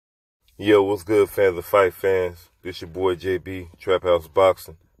Yo, what's good, fans of fight fans? This your boy JB, Trap House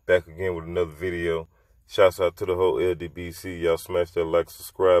Boxing, back again with another video. Shouts out to the whole LDBC. Y'all smash that like,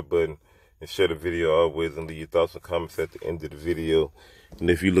 subscribe button, and share the video always, and leave your thoughts and comments at the end of the video. And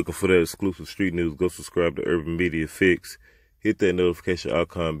if you're looking for that exclusive street news, go subscribe to Urban Media Fix. Hit that notification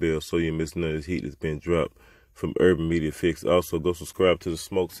icon bell so you miss none of this heat that's been dropped from Urban Media Fix. Also, go subscribe to the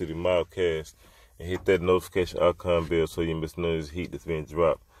Smoke City Mildcast and hit that notification icon bell so you miss none of this heat that's been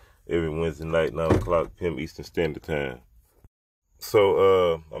dropped every Wednesday night, 9 o'clock p.m. Eastern Standard Time.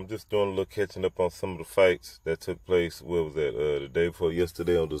 So, I'm just doing a little catching up on some of the fights that took place, what was that, the day before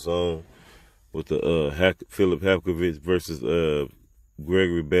yesterday on the Zone with the Filip Hgrovic versus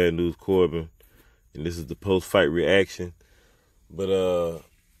Gregory Bad News Corbin. And this is the post-fight reaction. But,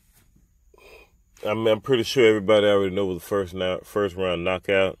 I'm pretty sure everybody already know what the first round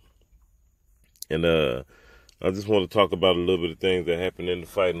knockout. And, I just want to talk about a little bit of things that happened in the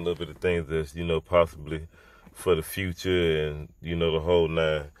fight and a little bit of things that's, possibly for the future and, the whole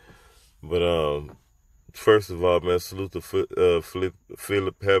nine. But first of all, man, salute to Filip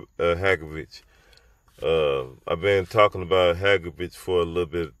Hgrovic. I've been talking about Hgrovic for a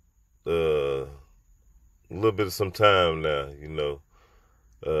little bit of some time now,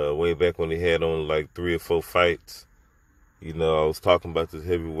 way back when he had on like 3 or 4 fights. I was talking about this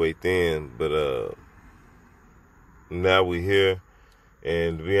heavyweight then, but now we here,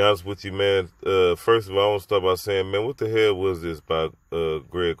 and to be honest with you, man, first of all, I want to start by saying, man, what the hell was this about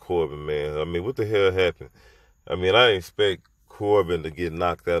Greg Corbin, man? I mean, what the hell happened? I mean, I didn't expect Corbin to get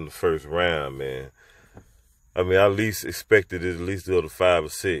knocked out in the first round, man. I mean, I at least expected it at least to go to 5 or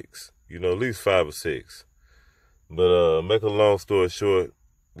 6, at least 5 or 6. But make a long story short,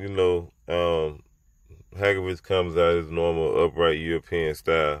 Hgrovic comes out his normal upright European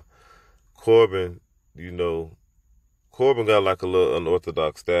style. Corbin, Corbin got like a little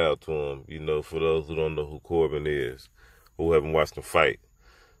unorthodox style to him, for those who don't know who Corbin is, who haven't watched him fight.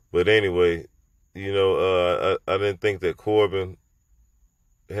 But anyway, I didn't think that Corbin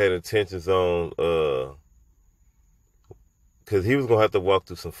had intentions on, because he was going to have to walk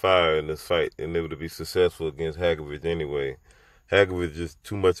through some fire in this fight in order to be successful against Hgrovic anyway. Hgrovic is just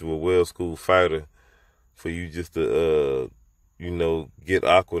too much of a well-schooled fighter for you just to, get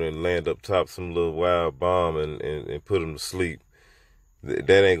awkward and land up top some little wild bomb and put him to sleep.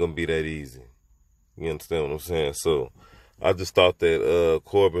 That ain't gonna be that easy. You understand what I'm saying? So I just thought that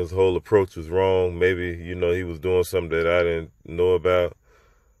Corbin's whole approach was wrong. Maybe, he was doing something that I didn't know about.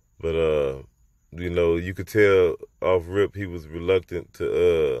 But you could tell off rip he was reluctant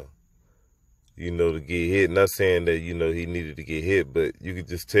to to get hit. Not saying that, he needed to get hit, but you could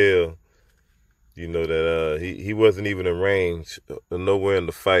just tell that he wasn't even in range, nowhere in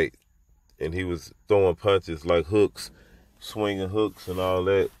the fight, and he was throwing punches like hooks, swinging hooks and all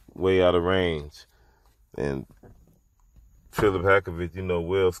that, way out of range. And Filip Hgrovic,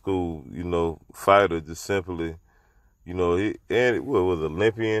 well-schooled, fighter, just simply, what was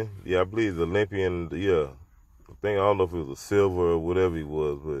Olympian? Yeah, I believe he's Olympian, yeah. I don't know if it was a silver or whatever he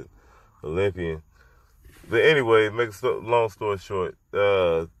was, but Olympian. But anyway, make a long story short,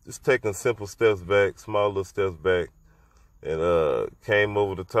 just taking simple steps back, small little steps back, and came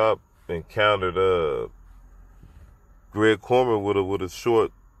over the top and countered Greg Corbin with a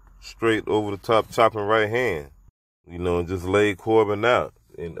short, straight over the top chopping right hand, and just laid Corbin out.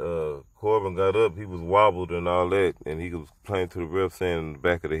 And Corbin got up, he was wobbled and all that, and he was playing to the ref saying in the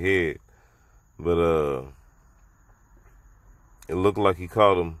back of the head. But it looked like he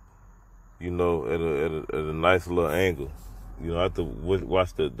caught him, at a nice little angle. I have to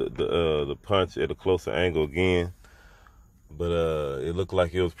watch the punch at a closer angle again. But it looked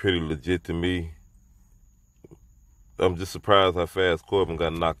like it was pretty legit to me. I'm just surprised how fast Corbin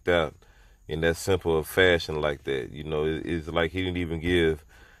got knocked out in that simple of fashion like that. It's like he didn't even give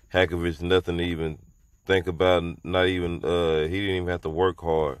Hgrovic nothing to even think about. Not even he didn't even have to work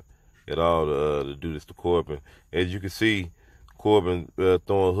hard at all to do this to Corbin. As you can see, Corbin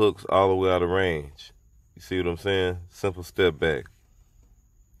throwing hooks all the way out of range. You see what I'm saying? Simple step back.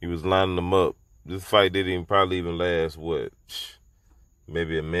 He was lining them up. This fight didn't probably even last,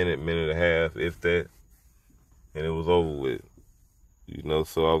 maybe a minute and a half, if that. And it was over with.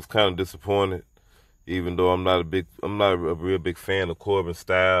 So I was kind of disappointed, even though I'm not a real big fan of Corbin's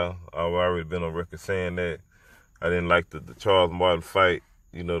style. I've already been on record saying that. I didn't like the Charles Martin fight,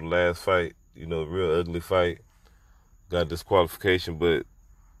 the last fight, real ugly fight. Got disqualification, but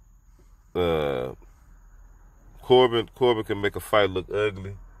Corbin can make a fight look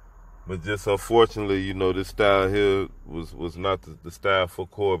ugly, but just unfortunately, this style here was not the style for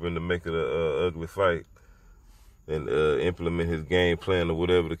Corbin to make it a ugly fight. and implement his game plan or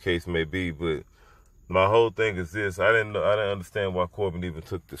whatever the case may be. But my whole thing is this: I didn't understand why Corbin even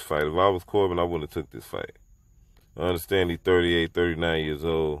took this fight. If I was Corbin, I wouldn't have took this fight. I understand he's 38, 39 years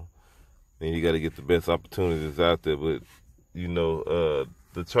old, and you got to get the best opportunities out there. But you know,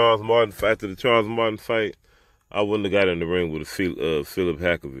 the Charles Martin fight, after the Charles Martin fight, I wouldn't have got in the ring with Filip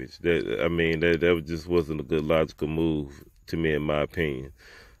Hgrovic. That just wasn't a good logical move to me, in my opinion.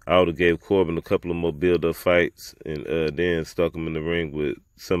 I would have gave Corbin a couple of more build-up fights and then stuck him in the ring with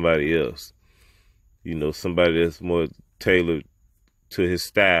somebody else. You know, somebody that's more tailored to his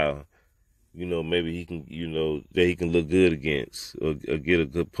style. You know, maybe he can, you know, that he can look good against or get a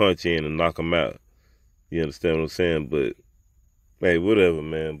good punch in and knock him out. You understand what I'm saying? But, hey, whatever,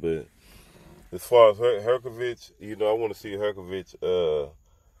 man. But as far as Hgrovic, you know, I want to see Hgrovic.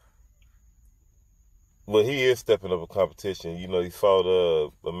 Well, he is stepping up a competition. You know, he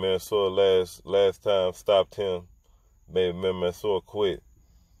fought Mansour last time, stopped him. Made Mansour quit.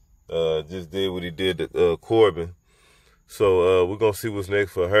 Just did what he did to Corbin. So we're gonna see what's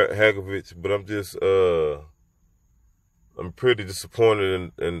next for Hgrovic. But I'm pretty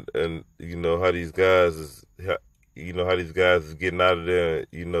disappointed in you know how these guys is getting out of there.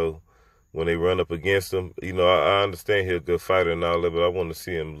 You know, when they run up against him. You know, I understand he's a good fighter and all that, but I want to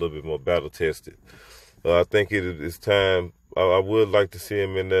see him a little bit more battle tested. I think it's time. I would like to see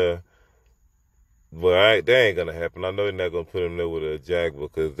him in there, but that ain't gonna happen. I know they're not gonna put him there with a Jaguar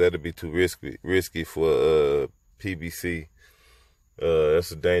because that'd be too risky for PBC.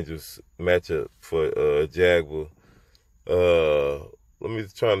 That's a dangerous matchup for Jaguar. I'm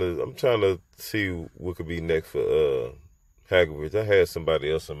trying to see what could be next for Hgrovic. I had somebody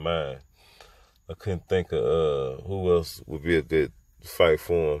else in mind. I couldn't think of who else would be a good fight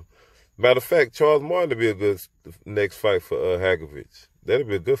for him. Matter of fact, Charles Martin would be a good next fight for Hgrovic. That'd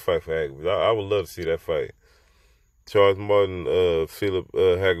be a good fight for Hgrovic. I would love to see that fight. Charles Martin, Filip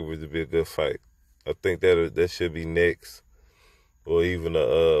Hgrovic would be a good fight. I think that should be next, or even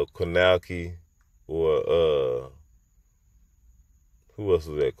a Konalki, or who else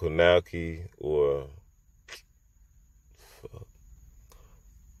was that? Konalki, or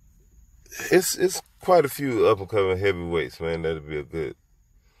it's quite a few up and coming heavyweights, man. That'd be a good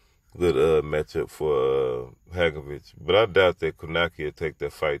matchup for Hgrovic. But I doubt that Konalki will take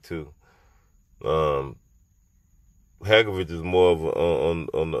that fight too. Hgrovic is more of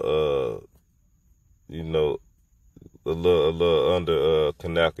on the you know, a little under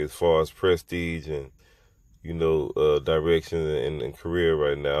Konalki as far as prestige and, you know, direction and career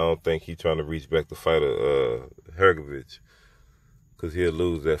right now. I don't think he's trying to reach back to fight Hgrovic, because he'll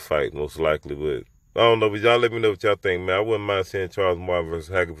lose that fight most likely. But I don't know, but y'all let me know what y'all think, man. I wouldn't mind seeing Charles Martin versus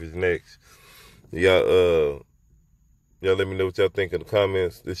Hgrovic next. Y'all let me know what y'all think in the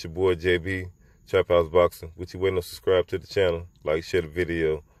comments. This your boy JB, Trap House Boxing. What you waiting on? Subscribe to the channel. Like, share the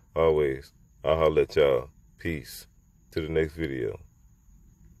video. Always. I'll holler at y'all. Peace. To the next video.